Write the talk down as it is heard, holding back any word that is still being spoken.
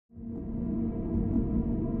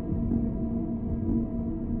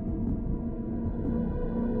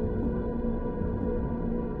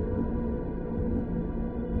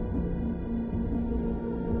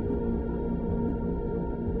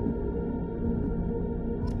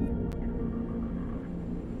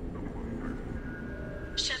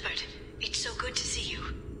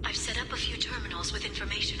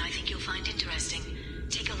information I think you'll find interesting.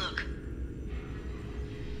 Take a look.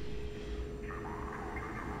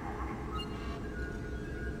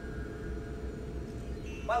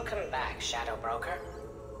 Welcome back, Shadow Broker.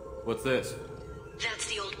 What's this? That's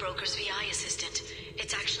the old broker's VI assistant.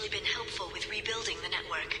 It's actually been helpful with rebuilding the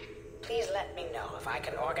network. Please let me know if I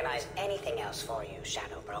can organize anything else for you,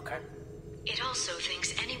 Shadow Broker. It also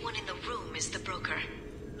thinks anyone in the room is the broker.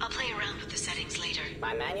 I'll play around with the settings later.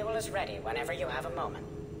 My manual is ready whenever you have a moment.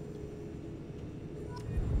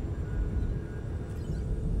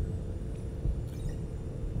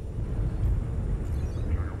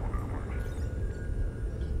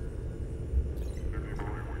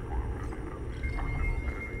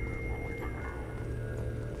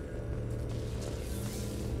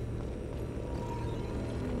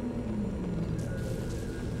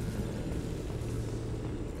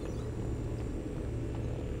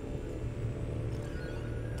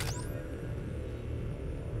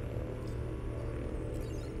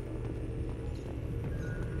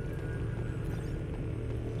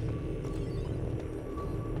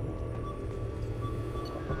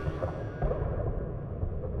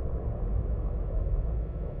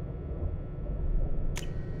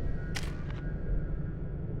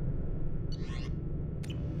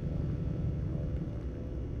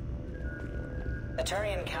 The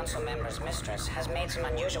Turian Council member's mistress has made some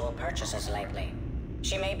unusual purchases lately.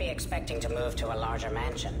 She may be expecting to move to a larger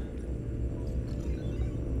mansion.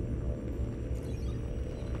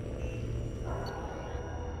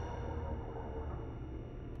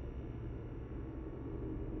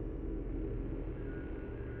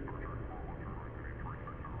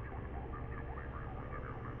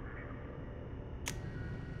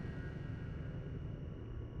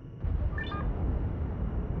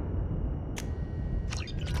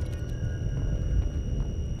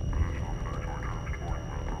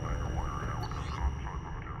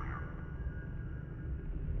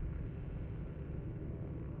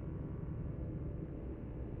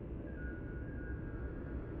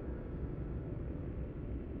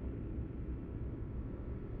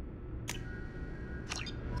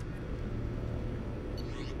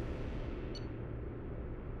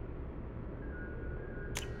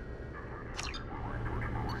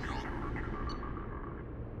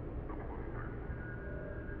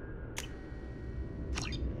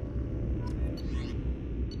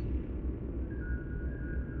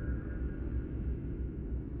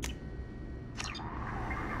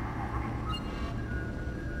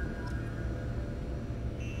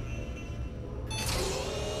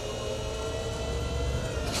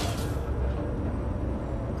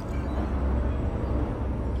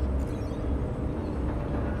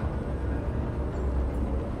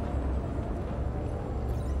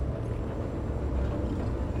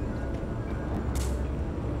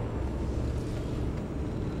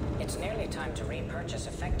 Time to repurchase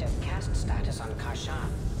effective caste status on Karshan.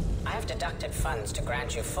 I have deducted funds to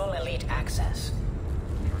grant you full elite access.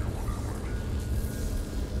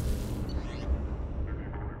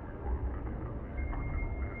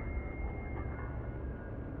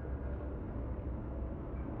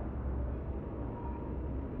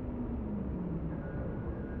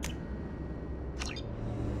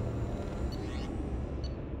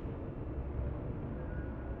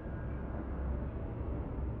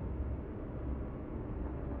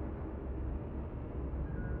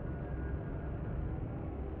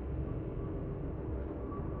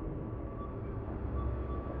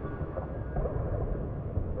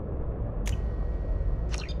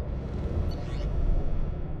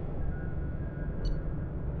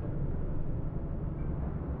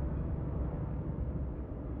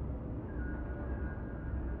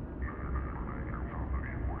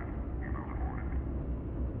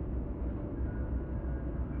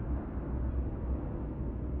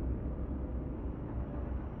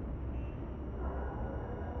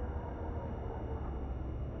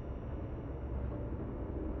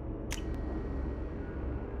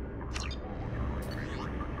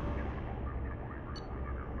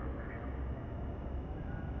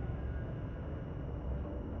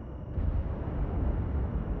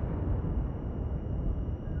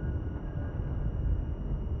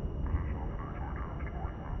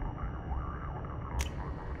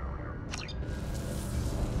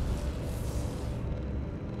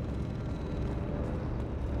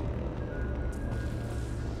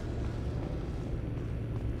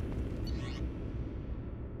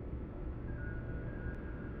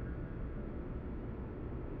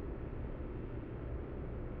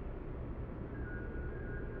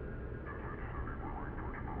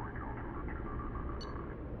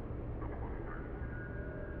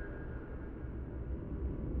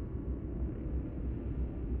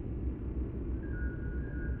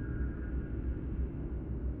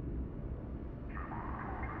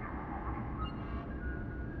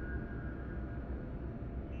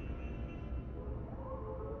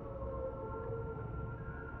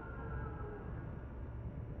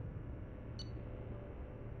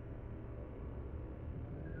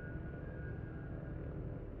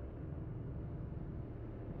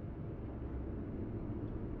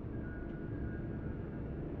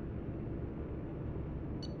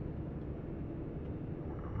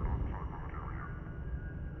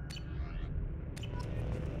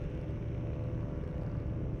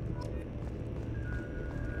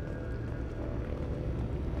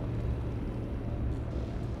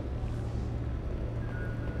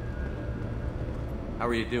 How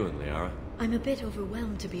are you doing, Liara? I'm a bit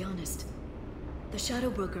overwhelmed, to be honest. The Shadow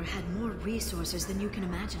Broker had more resources than you can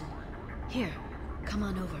imagine. Here, come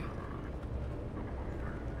on over.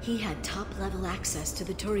 He had top-level access to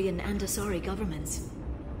the Turian and Asari governments.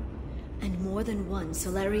 And more than one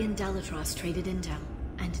Solarian Dalatros traded intel.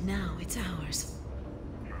 And now it's ours.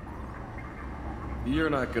 You're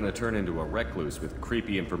not gonna turn into a recluse with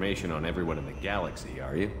creepy information on everyone in the galaxy,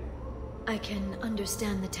 are you? I can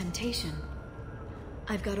understand the temptation.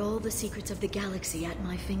 I've got all the secrets of the galaxy at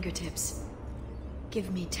my fingertips.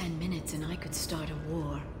 Give me 10 minutes and I could start a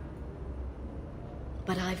war.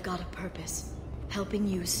 But I've got a purpose. Helping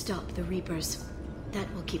you stop the Reapers.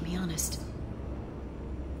 That will keep me honest.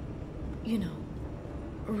 You know,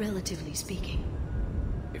 relatively speaking.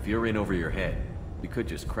 If you're in over your head, we could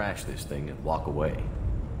just crash this thing and walk away.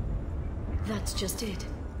 That's just it.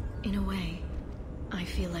 In a way, I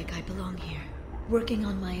feel like I belong here. Working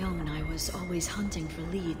on my own, I was always hunting for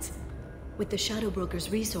leads. With the Shadow Broker's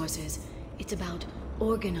resources, it's about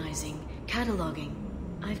organizing, cataloging.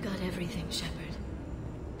 I've got everything, Shepard.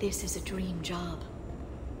 This is a dream job.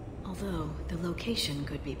 Although, the location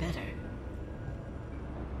could be better.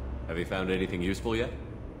 Have you found anything useful yet?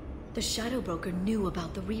 The Shadow Broker knew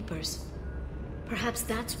about the Reapers. Perhaps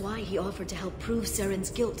that's why he offered to help prove Saren's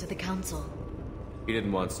guilt to the Council. He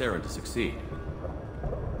didn't want Saren to succeed.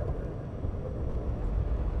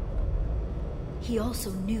 He also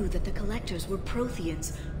knew that the Collectors were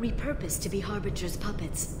Protheans, repurposed to be Harbinger's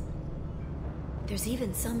puppets. There's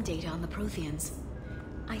even some data on the Protheans.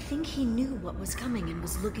 I think he knew what was coming and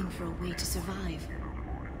was looking for a way to survive.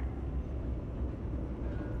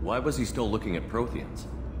 Why was he still looking at Protheans?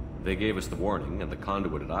 They gave us the warning and the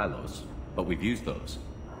conduit at Ilos, but we've used those.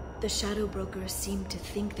 The Shadow Broker seemed to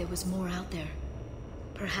think there was more out there.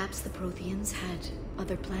 Perhaps the Protheans had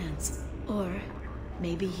other plans. Or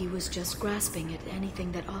maybe he was just grasping at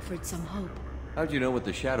anything that offered some hope. How'd you know what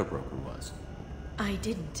the Shadow Broker was? I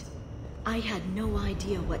didn't. I had no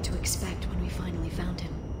idea what to expect when we finally found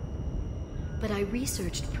him. But I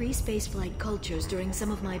researched pre-spaceflight cultures during some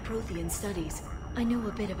of my Prothean studies. I know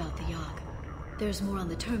a bit about the Yog. There's more on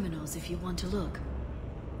the terminals if you want to look.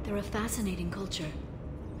 They're a fascinating culture,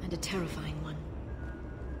 and a terrifying one.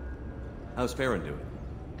 How's Farron doing?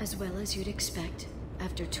 As well as you'd expect,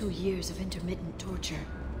 after 2 years of intermittent torture.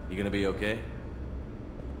 You gonna be okay?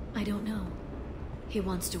 I don't know. He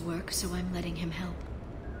wants to work, so I'm letting him help.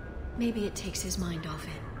 Maybe it takes his mind off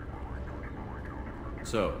it.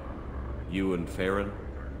 So, you and Farron?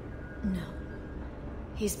 No.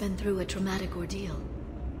 He's been through a traumatic ordeal.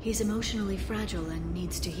 He's emotionally fragile and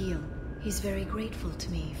needs to heal. He's very grateful to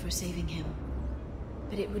me for saving him.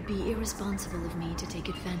 But it would be irresponsible of me to take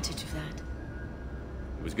advantage of that.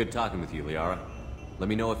 It was good talking with you, Liara. Let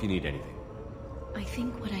me know if you need anything. I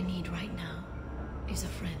think what I need right now is a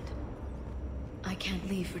friend. I can't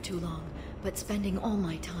leave for too long, but spending all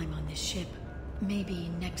my time on this ship. Maybe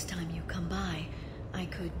next time you come by, I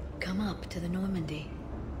could come up to the Normandy.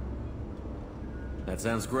 That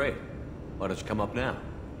sounds great. Why don't you come up now?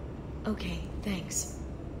 Okay, thanks.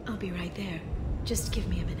 I'll be right there. Just give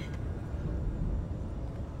me a minute.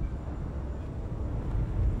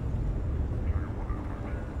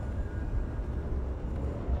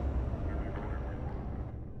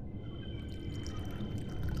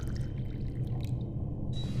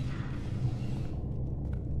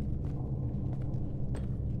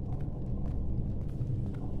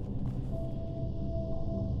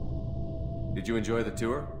 Did you enjoy the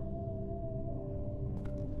tour?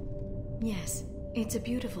 Yes, it's a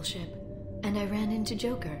beautiful ship. And I ran into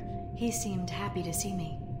Joker. He seemed happy to see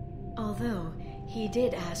me. Although, he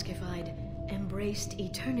did ask if I'd embraced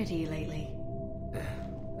eternity lately.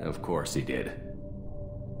 Of course he did.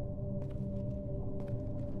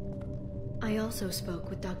 I also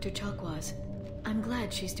spoke with Dr. Chakwas. I'm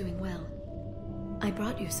glad she's doing well. I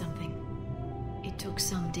brought you something. It took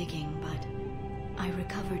some digging, but I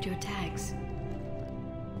recovered your tags.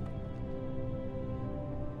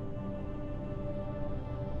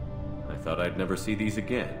 I thought I'd never see these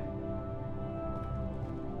again.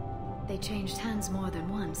 They changed hands more than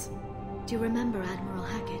once. Do you remember Admiral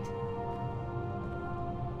Hackett?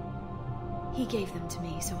 He gave them to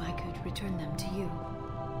me so I could return them to you.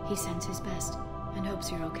 He sends his best and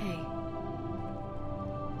hopes you're okay.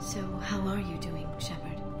 So how are you doing,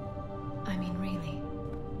 Shepard? I mean, really.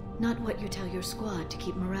 Not what you tell your squad to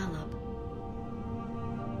keep morale up.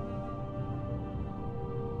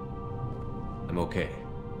 I'm okay.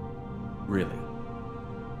 Really.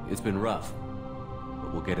 It's been rough,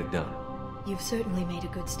 but we'll get it done. You've certainly made a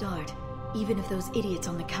good start, even if those idiots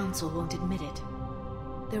on the Council won't admit it.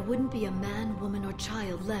 There wouldn't be a man, woman, or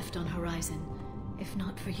child left on Horizon if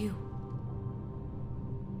not for you?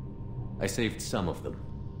 I saved some of them.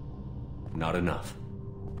 Not enough.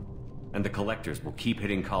 And the collectors will keep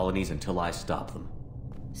hitting colonies until I stop them.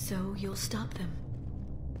 So you'll stop them?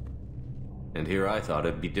 And here I thought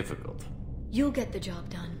it'd be difficult. You'll get the job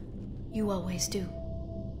done. You always do.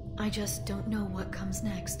 I just don't know what comes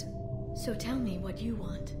next. So tell me what you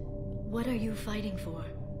want. What are you fighting for?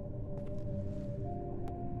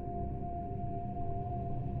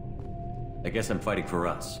 I guess I'm fighting for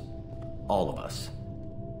us. All of us.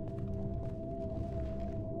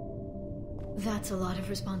 That's a lot of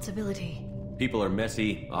responsibility. People are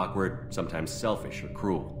messy, awkward, sometimes selfish or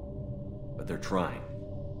cruel. But they're trying.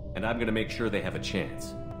 And I'm gonna make sure they have a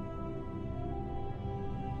chance.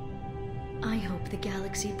 I hope the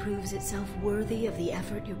galaxy proves itself worthy of the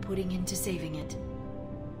effort you're putting into saving it.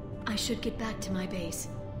 I should get back to my base,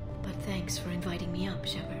 but thanks for inviting me up,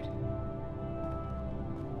 Shepard.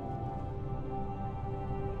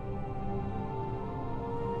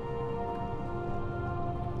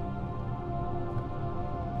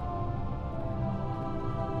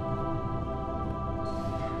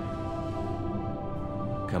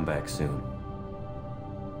 Come back soon.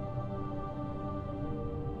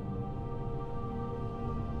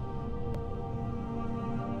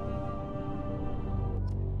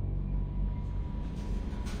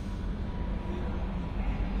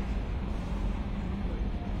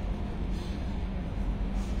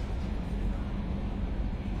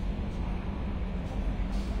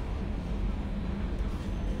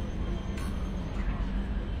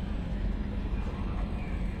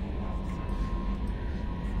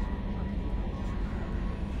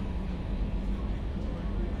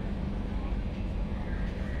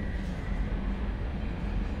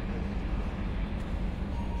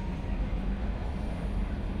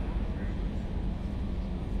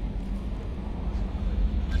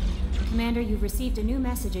 Commander, you've received a new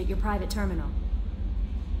message at your private terminal.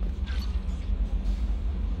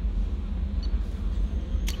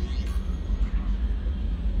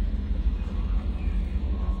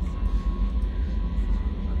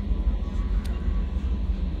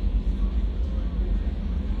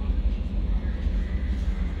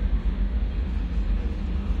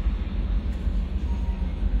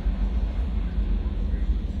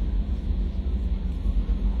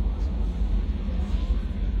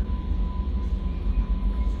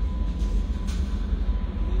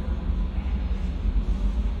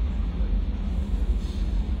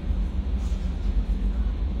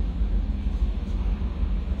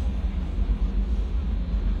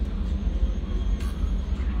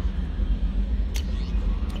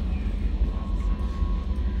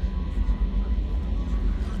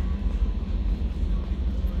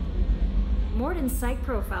 Morden's psych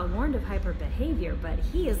profile warned of hyper behavior, but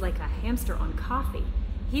he is like a hamster on coffee.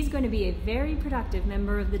 He's going to be a very productive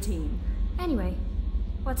member of the team. Anyway,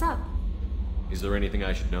 what's up? Is there anything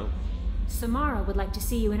I should know? Samara would like to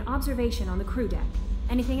see you in observation on the crew deck.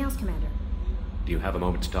 Anything else, Commander? Do you have a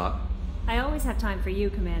moment to talk? I always have time for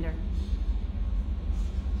you, Commander.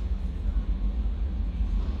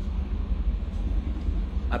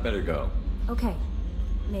 I better go. Okay.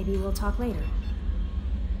 Maybe we'll talk later.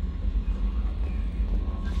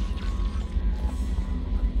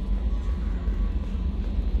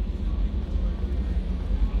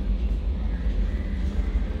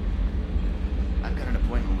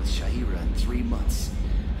 In 3 months.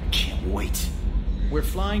 I can't wait. We're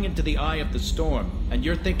flying into the eye of the storm, and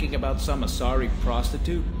you're thinking about some Asari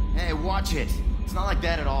prostitute? Hey, watch it. It's not like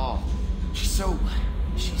that at all. She's...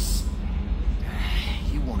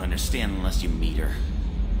 You won't understand unless you meet her.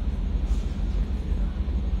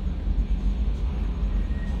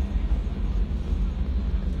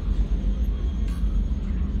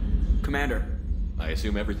 Commander. I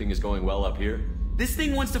assume everything is going well up here? This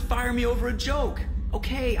thing wants to fire me over a joke.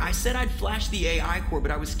 Okay, I said I'd flash the AI core,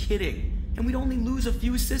 but I was kidding. And we'd only lose a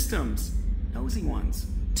few systems. Nosy ones.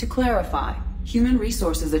 To clarify, human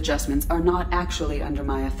resources adjustments are not actually under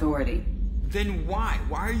my authority. Then why?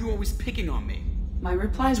 Why are you always picking on me? My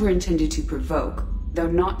replies were intended to provoke, though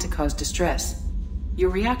not to cause distress.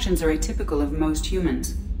 Your reactions are atypical of most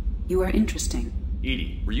humans. You are interesting.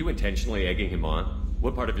 Edie, were you intentionally egging him on?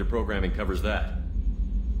 What part of your programming covers that?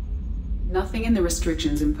 Nothing in the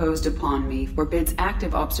restrictions imposed upon me forbids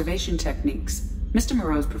active observation techniques. Mr.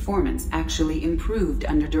 Moreau's performance actually improved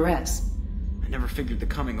under duress. I never figured the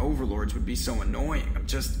coming overlords would be so annoying.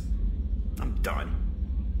 I'm done.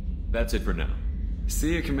 That's it for now.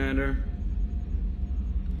 See you, Commander.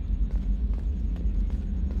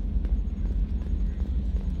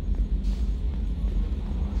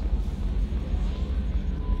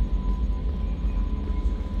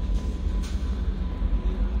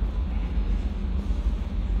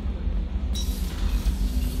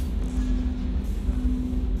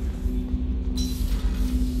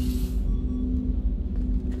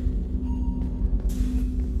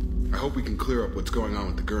 hope we can clear up what's going on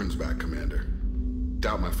with the Gernsback, Commander.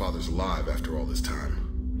 Doubt my father's alive after all this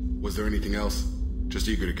time. Was there anything else? Just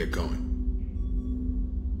eager to get going.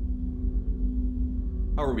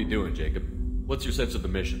 How are we doing, Jacob? What's your sense of the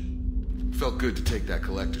mission? Felt good to take that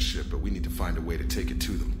collector ship, but we need to find a way to take it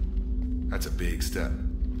to them. That's a big step.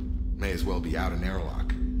 May as well be out an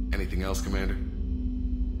airlock. Anything else, Commander?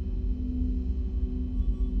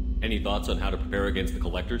 Any thoughts on how to prepare against the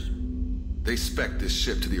collectors? They spec'd this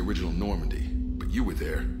ship to the original Normandy, but you were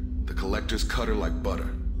there. The collectors cut her like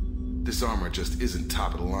butter. This armor just isn't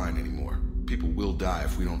top of the line anymore. People will die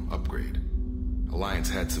if we don't upgrade. Alliance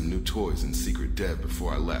had some new toys in secret dev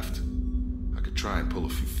before I left. I could try and pull a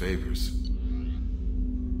few favors.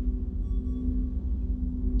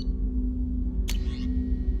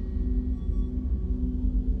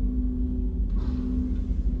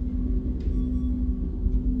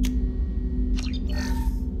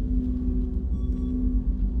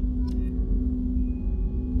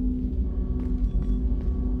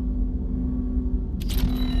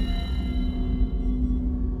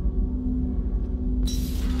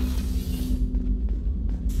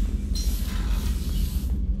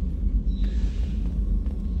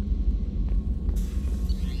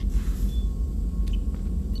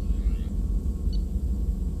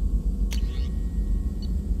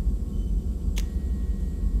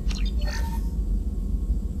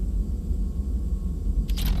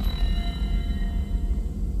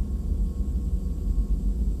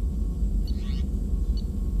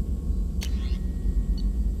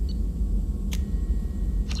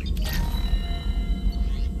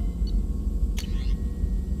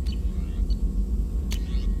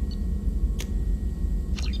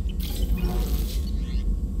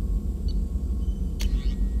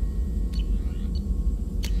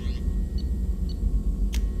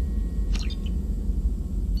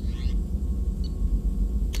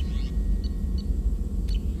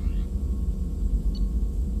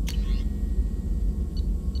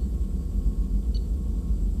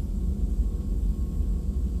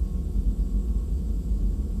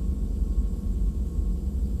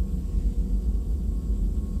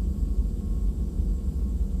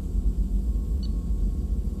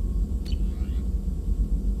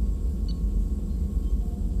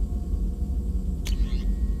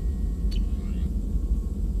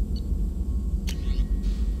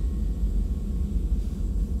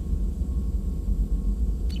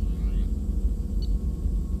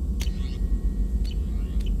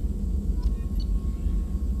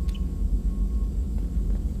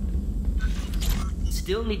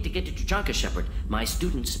 Still need to get to Tuchanka, Shepard. My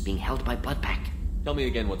student's being held by Bloodpack. Tell me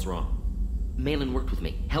again what's wrong. Malin worked with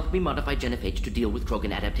me, helped me modify genophage to deal with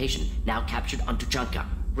Krogan adaptation, now captured on Tuchanka.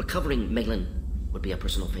 Recovering Malin would be a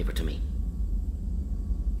personal favor to me.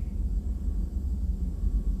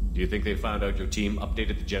 Do you think they found out your team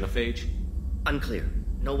updated the genophage? Unclear.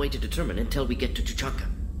 No way to determine until we get to Tuchanka.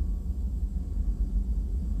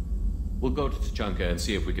 We'll go to Tuchanka and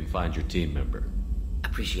see if we can find your team member.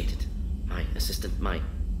 Appreciate it. My assistant, my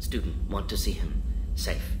student, want to see him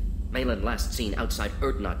safe. Malin last seen outside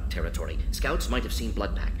Erdnot territory. Scouts might have seen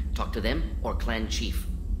Bloodpack. Talk to them or clan chief.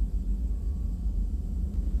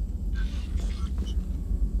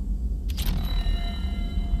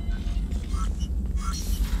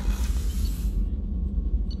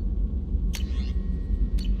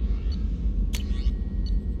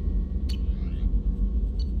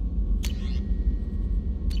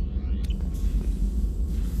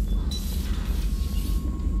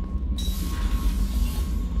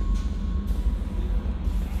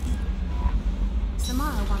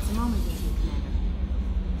 Samara wants a moment with you, Commander.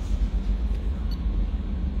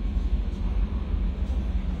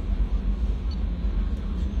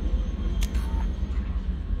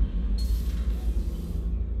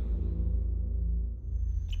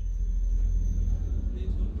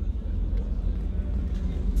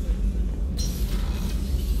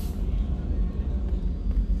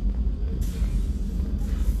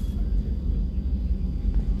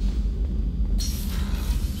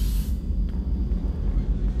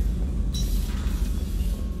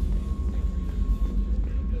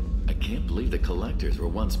 The collectors were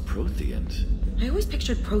once Protheans. I always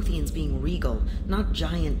pictured Protheans being regal, not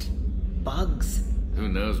giant bugs. Who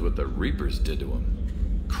knows what the Reapers did to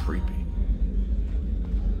them? Creepy.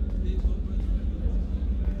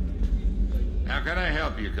 How can I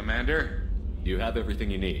help you, Commander? Do you have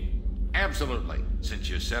everything you need? Absolutely. Since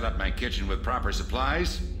you set up my kitchen with proper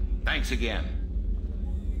supplies, thanks again.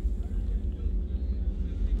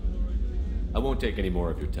 I won't take any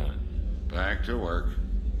more of your time. Back to work.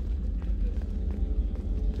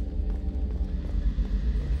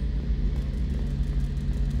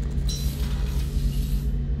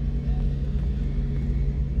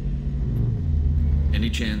 Any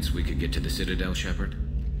chance we could get to the Citadel, Shepard?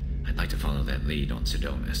 I'd like to follow that lead on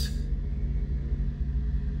Sidonis.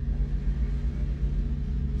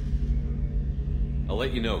 I'll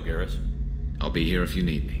let you know, Garrus. I'll be here if you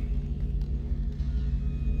need me.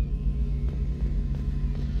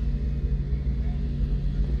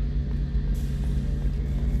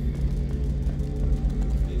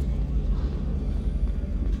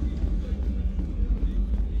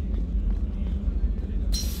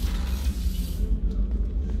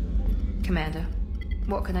 Commander,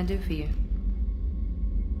 what can I do for you?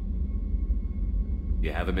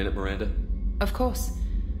 You have a minute, Miranda? Of course.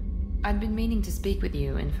 I'd been meaning to speak with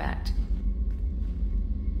you, in fact.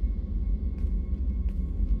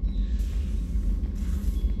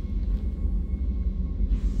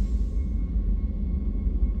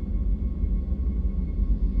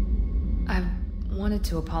 I wanted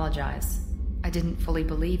to apologize. I didn't fully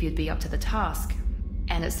believe you'd be up to the task,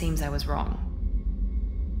 and it seems I was wrong.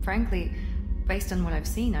 Frankly, based on what I've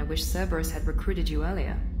seen, I wish Cerberus had recruited you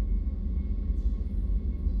earlier.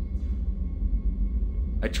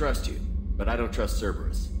 I trust you, but I don't trust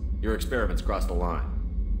Cerberus. Your experiments crossed the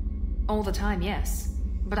line. All the time, yes.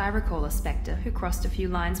 But I recall a Spectre who crossed a few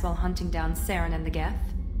lines while hunting down Saren and the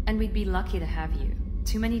Geth. And we'd be lucky to have you.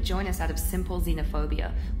 Too many join us out of simple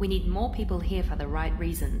xenophobia. We need more people here for the right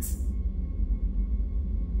reasons.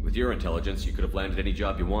 With your intelligence, you could have landed any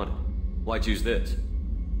job you wanted. Why choose this?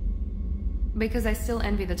 Because I still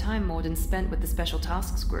envy the time Morden spent with the Special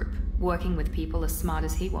Tasks Group, working with people as smart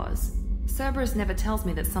as he was. Cerberus never tells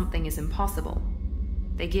me that something is impossible.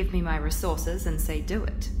 They give me my resources and say do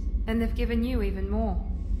it. And they've given you even more.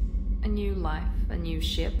 A new life, a new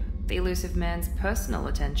ship, the elusive man's personal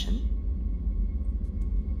attention.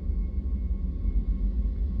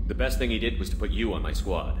 The best thing he did was to put you on my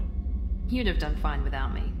squad. You'd have done fine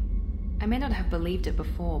without me. I may not have believed it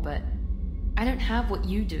before, but I don't have what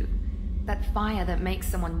you do. That fire that makes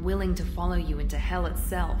someone willing to follow you into hell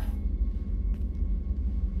itself.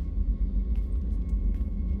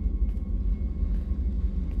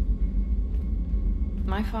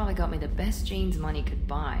 My father got me the best genes money could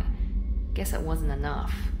buy. Guess it wasn't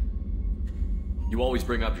enough. You always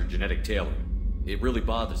bring up your genetic tailoring. It really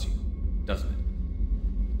bothers you, doesn't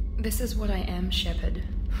it? This is what I am, Shepard.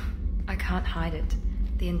 I can't hide it.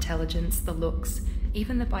 The intelligence, the looks,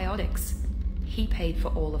 even the biotics. He paid for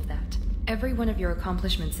all of that. Every one of your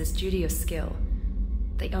accomplishments is due to your skill.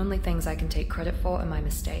 The only things I can take credit for are my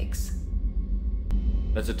mistakes.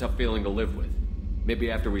 That's a tough feeling to live with.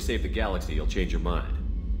 Maybe after we save the galaxy, you'll change your mind.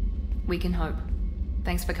 We can hope.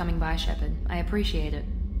 Thanks for coming by, Shepard. I appreciate it.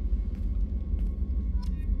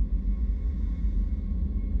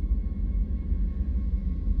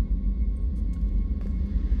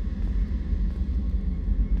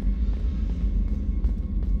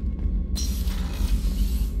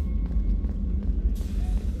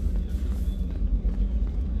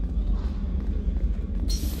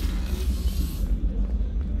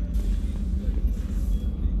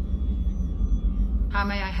 How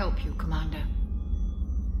may I help you, Commander?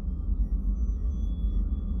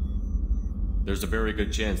 There's a very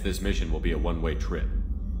good chance this mission will be a one-way trip.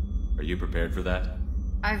 Are you prepared for that?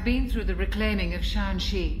 I've been through the reclaiming of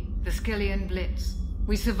Shanxi, the Skillian Blitz.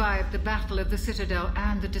 We survived the Battle of the Citadel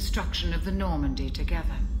and the destruction of the Normandy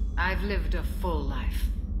together. I've lived a full life.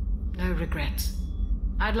 No regrets.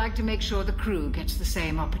 I'd like to make sure the crew gets the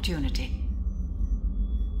same opportunity.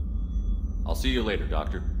 I'll see you later,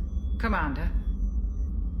 Doctor. Commander.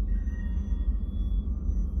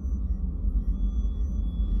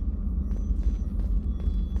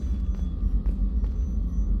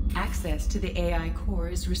 Access to the AI core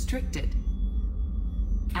is restricted.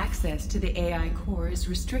 Access to the AI core is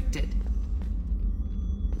restricted.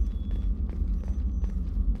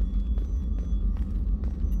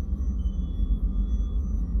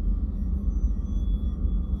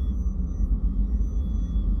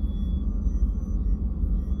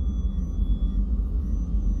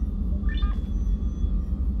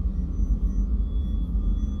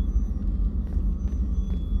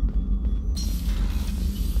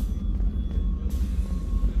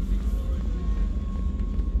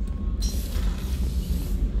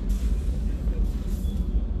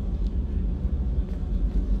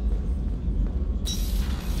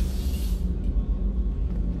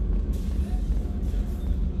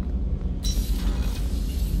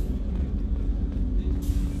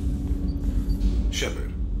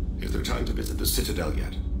 Shepard, is there time to visit the Citadel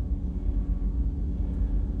yet?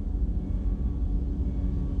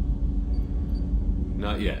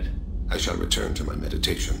 Not yet. I shall return to my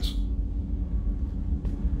meditations.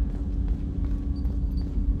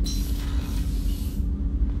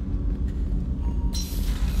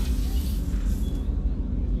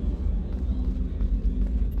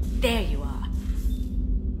 There you are.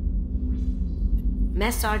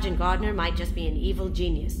 Mess Sergeant Gardner might just be an evil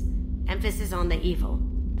genius. Emphasis on the evil.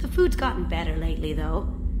 The food's gotten better lately,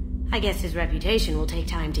 though. I guess his reputation will take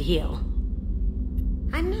time to heal.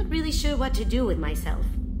 I'm not really sure what to do with myself.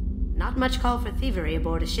 Not much call for thievery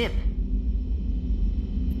aboard a ship.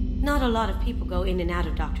 Not a lot of people go in and out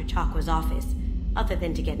of Dr. Chakwa's office, other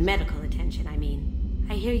than to get medical attention, I mean.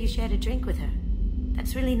 I hear you shared a drink with her.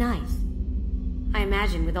 That's really nice. I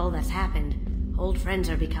imagine with all that's happened, old friends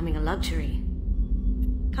are becoming a luxury.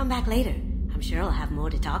 Come back later. I'm sure I'll have more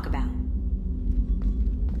to talk about.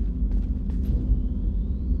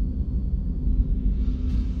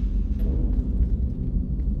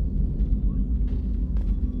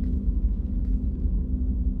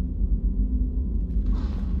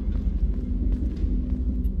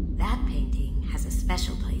 That painting has a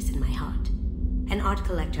special place in my heart. An art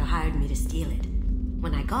collector hired me to steal it.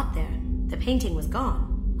 When I got there, the painting was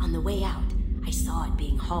gone. On the way out, I saw it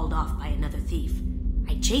being hauled off by another thief.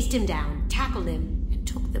 I chased him down, tackled him, and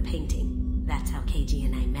took the painting. That's how KG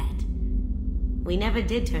and I met. We never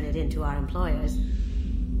did turn it into our employers.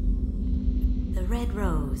 The red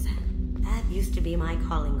rose. That used to be my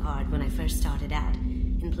calling card when I first started out.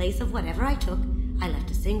 In place of whatever I took, I left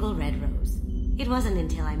a single red rose. It wasn't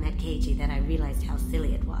until I met KG that I realized how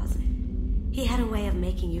silly it was. He had a way of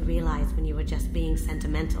making you realize when you were just being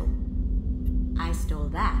sentimental. I stole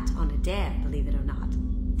that on a dare, believe it or not.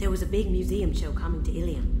 There was a big museum show coming to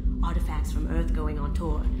Ilium. Artifacts from Earth going on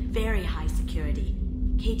tour. Very high security.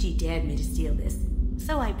 KG dared me to steal this.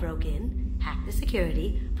 So I broke in, hacked the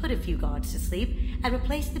security, put a few guards to sleep, and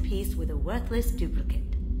replaced the piece with a worthless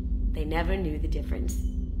duplicate. They never knew the difference.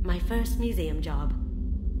 My first museum job.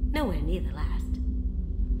 Nowhere near the last.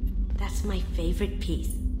 That's my favorite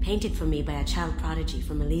piece, painted for me by a child prodigy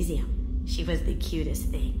from Elysium. She was the cutest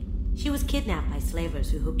thing. She was kidnapped by slavers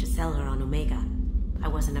who hoped to sell her on Omega. I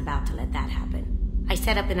wasn't about to let that happen. I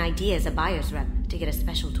set up an idea as a buyer's rep to get a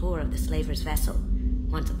special tour of the slaver's vessel.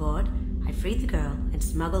 Once aboard, I freed the girl and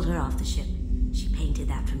smuggled her off the ship. She painted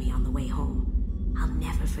that for me on the way home. I'll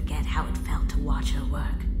never forget how it felt to watch her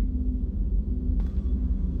work.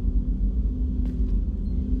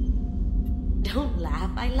 Don't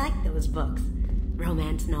laugh, I like those books.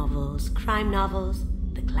 Romance novels, crime novels,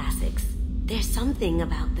 the classics. There's something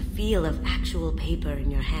about the feel of actual paper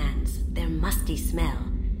in your hands, their musty smell.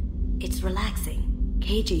 It's relaxing.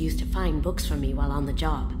 KG used to find books for me while on the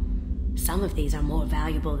job. Some of these are more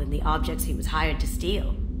valuable than the objects he was hired to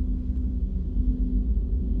steal.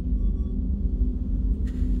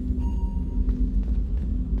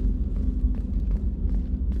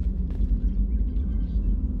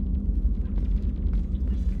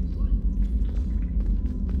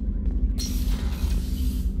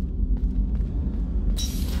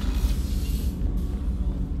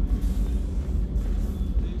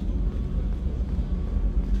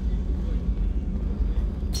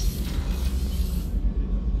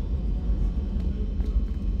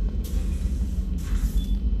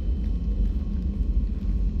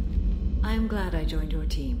 I'm glad I joined your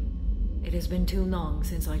team. It has been too long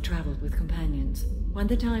since I traveled with companions. When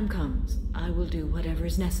the time comes, I will do whatever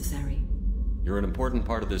is necessary. You're an important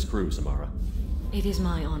part of this crew, Samara. It is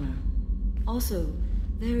my honor. Also,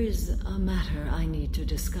 there is a matter I need to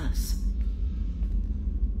discuss.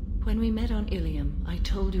 When we met on Ilium, I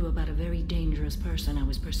told you about a very dangerous person I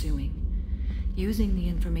was pursuing. Using the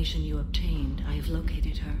information you obtained, I have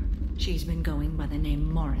located her. She's been going by the name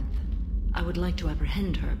Morinth. I would like to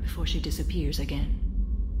apprehend her before she disappears again.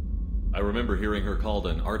 I remember hearing her called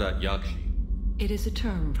an Ardat Yakshi. It is a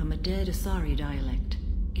term from a dead Asari dialect.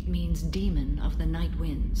 It means demon of the night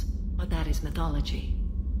winds, but that is mythology.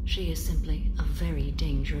 She is simply a very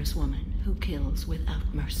dangerous woman who kills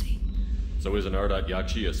without mercy. So is an Ardat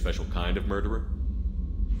Yakshi a special kind of murderer?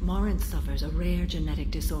 Morinth suffers a rare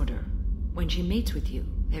genetic disorder. When she mates with you,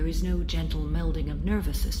 there is no gentle melding of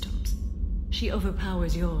nervous systems. She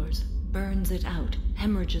overpowers yours, burns it out,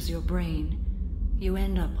 hemorrhages your brain. You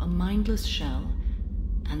end up a mindless shell,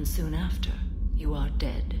 and soon after, you are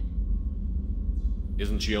dead.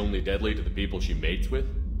 Isn't she only deadly to the people she mates with?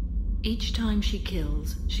 Each time she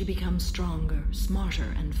kills, she becomes stronger,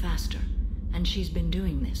 smarter, and faster. And she's been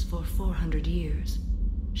doing this for 400 years.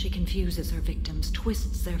 She confuses her victims,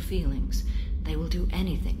 twists their feelings. They will do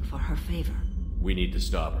anything for her favor. We need to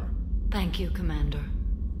stop her. Thank you, Commander.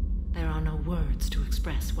 There are no words to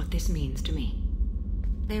express what this means to me.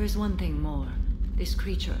 There is one thing more. This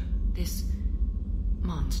creature, this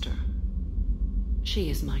monster. She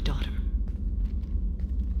is my daughter.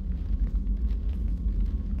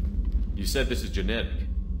 You said this is genetic.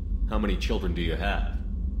 How many children do you have?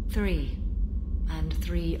 3. and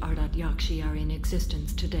 3 Ardat Yakshi are in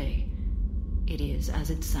existence today. It is as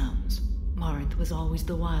it sounds. Marinth was always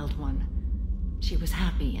the wild one. She was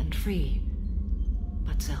happy and free,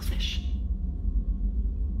 but selfish.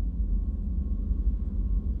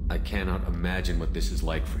 I cannot imagine what this is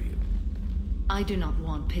like for you. I do not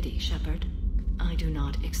want pity, Shepard. I do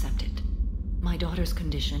not accept it. My daughter's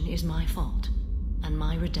condition is my fault, and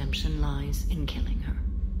my redemption lies in killing her.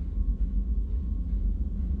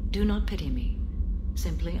 Do not pity me.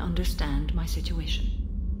 Simply understand my situation.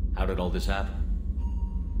 How did all this happen?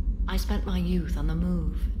 I spent my youth on the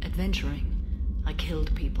move, adventuring. I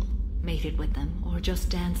killed people, mated with them, or just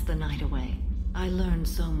danced the night away. I learned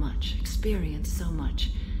so much, experienced so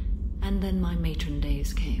much, and then my matron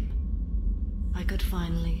days came. I could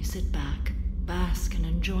finally sit back, bask and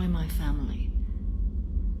enjoy my family.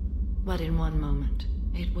 But in one moment,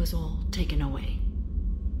 it was all taken away.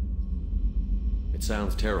 It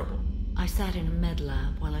sounds terrible. I sat in a med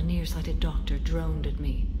lab while a nearsighted doctor droned at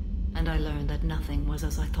me, and I learned that nothing was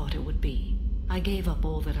as I thought it would be. I gave up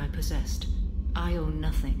all that I possessed. I own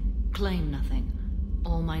nothing, claim nothing.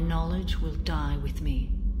 All my knowledge will die with me.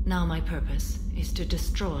 Now my purpose is to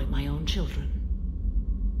destroy my own children.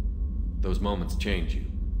 Those moments change you.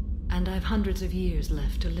 And I've hundreds of years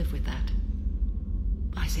left to live with that.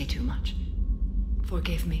 I say too much.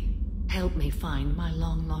 Forgive me. Help me find my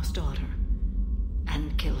long-lost daughter.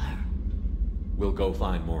 And kill her. We'll go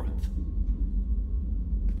find Morinth.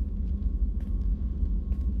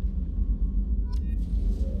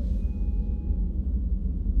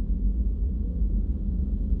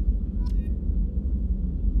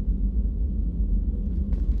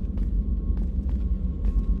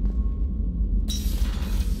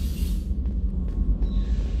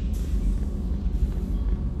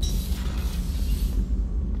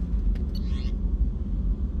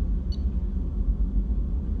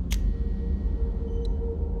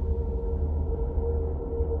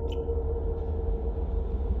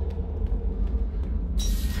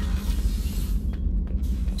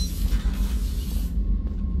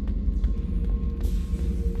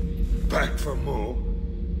 Back for more.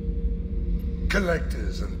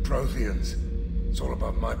 Collectors and Protheans. It's all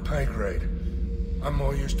above my pay grade. I'm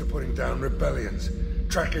more used to putting down rebellions,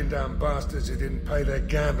 tracking down bastards who didn't pay their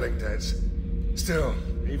gambling debts. Still,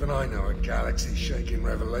 even I know a galaxy-shaking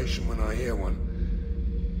revelation when I hear one.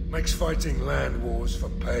 Makes fighting land wars for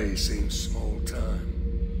pay seem small time.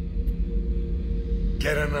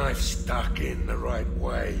 Get a knife stuck in the right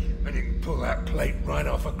way, and you can pull that plate right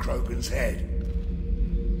off a Krogan's head.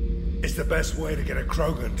 It's the best way to get a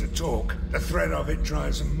Krogan to talk. The threat of it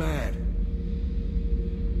drives them mad.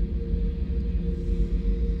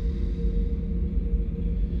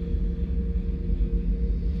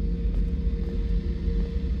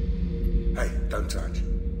 Hey, don't touch.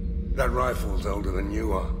 That rifle's older than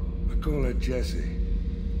you are. I call her Jessie.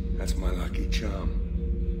 That's my lucky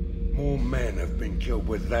charm. More men have been killed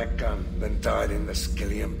with that gun than died in the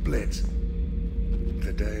Skillian Blitz.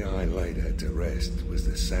 The day I laid her to rest was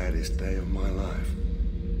the saddest day of my life.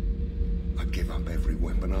 I give up every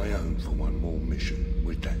weapon I own for one more mission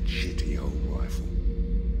with that shitty old rifle.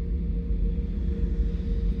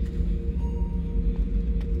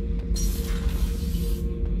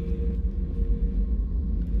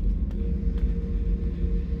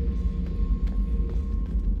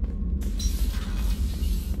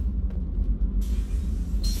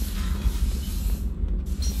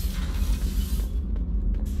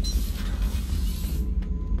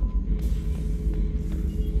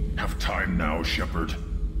 Now, Shepard.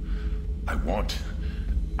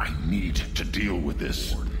 I need to deal with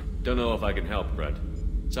this. Don't know if I can help, Brett.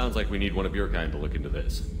 Sounds like we need one of your kind to look into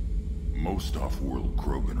this. Most off-world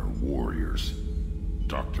Krogan are warriors.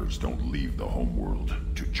 Doctors don't leave the homeworld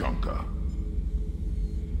to Junka.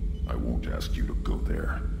 I won't ask you to go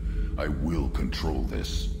there. I will control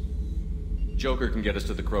this. Joker can get us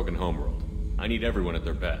to the Krogan homeworld. I need everyone at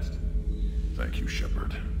their best. Thank you,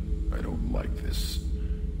 Shepard. I don't like this.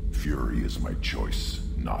 Fury is my choice,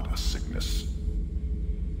 not a sickness.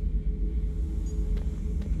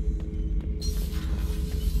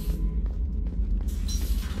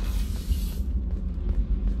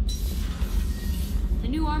 The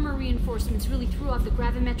new armor reinforcements really threw off the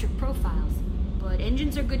gravimetric profiles. But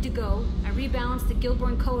engines are good to go. I rebalanced the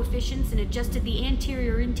Gilborn coefficients and adjusted the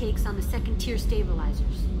anterior intakes on the second-tier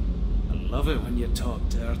stabilizers. I love it when you talk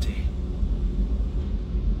dirty.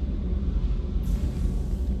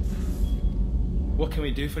 What can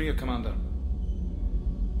we do for you, Commander?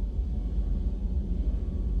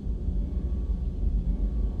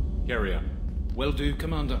 Carry on. Will do,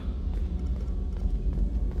 Commander.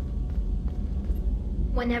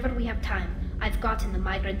 Whenever we have time, I've gotten the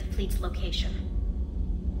migrant fleet's location.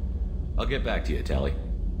 I'll get back to you, Tally.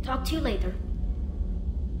 Talk to you later.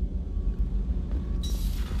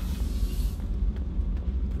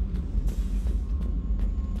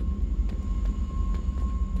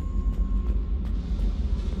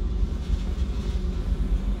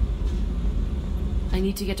 I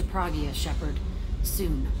need to get to Pragia, Shepard.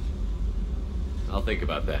 Soon. I'll think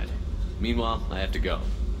about that. Meanwhile, I have to go.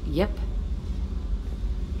 Yep.